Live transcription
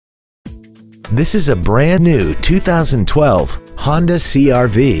This is a brand new 2012 Honda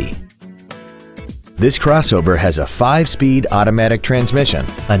CR-V. This crossover has a 5-speed automatic transmission,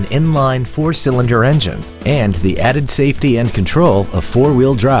 an inline 4-cylinder engine, and the added safety and control of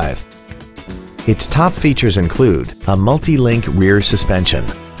 4-wheel drive. Its top features include a multi-link rear suspension,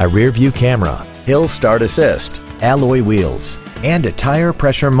 a rear-view camera, hill start assist, alloy wheels, and a tire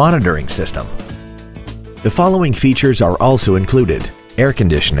pressure monitoring system. The following features are also included: air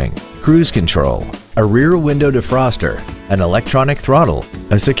conditioning, cruise control, a rear window defroster, an electronic throttle,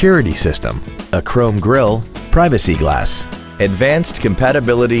 a security system, a chrome grille, privacy glass, advanced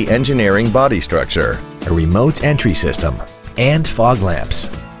compatibility engineering body structure, a remote entry system, and fog lamps.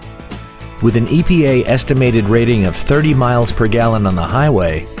 With an EPA estimated rating of 30 miles per gallon on the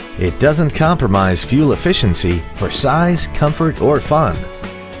highway, it doesn't compromise fuel efficiency for size, comfort, or fun.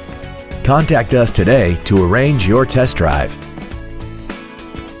 Contact us today to arrange your test drive.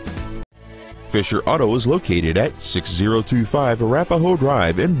 Fisher Auto is located at 6025 Arapahoe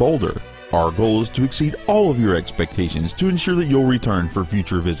Drive in Boulder. Our goal is to exceed all of your expectations to ensure that you'll return for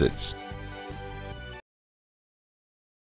future visits.